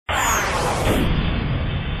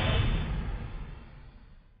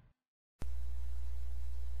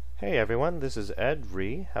Hey everyone, this is Ed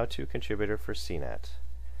Ree, How-To Contributor for CNET.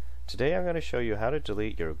 Today I'm going to show you how to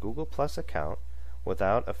delete your Google Plus account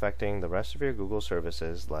without affecting the rest of your Google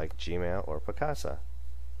services like Gmail or Picasa.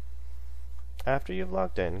 After you've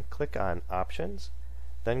logged in, click on Options,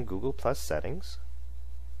 then Google Plus Settings,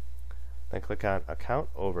 then click on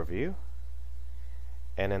Account Overview,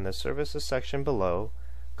 and in the Services section below,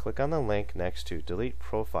 click on the link next to Delete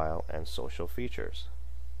Profile and Social Features.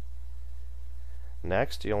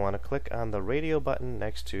 Next, you'll want to click on the radio button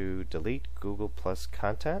next to Delete Google Plus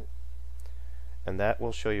Content, and that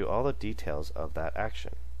will show you all the details of that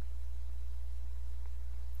action.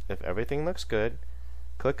 If everything looks good,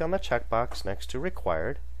 click on the checkbox next to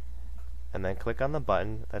Required, and then click on the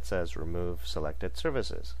button that says Remove Selected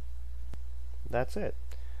Services. That's it.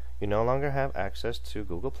 You no longer have access to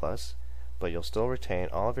Google Plus, but you'll still retain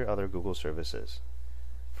all of your other Google services.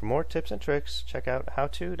 For more tips and tricks, check out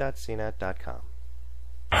howto.cnet.com.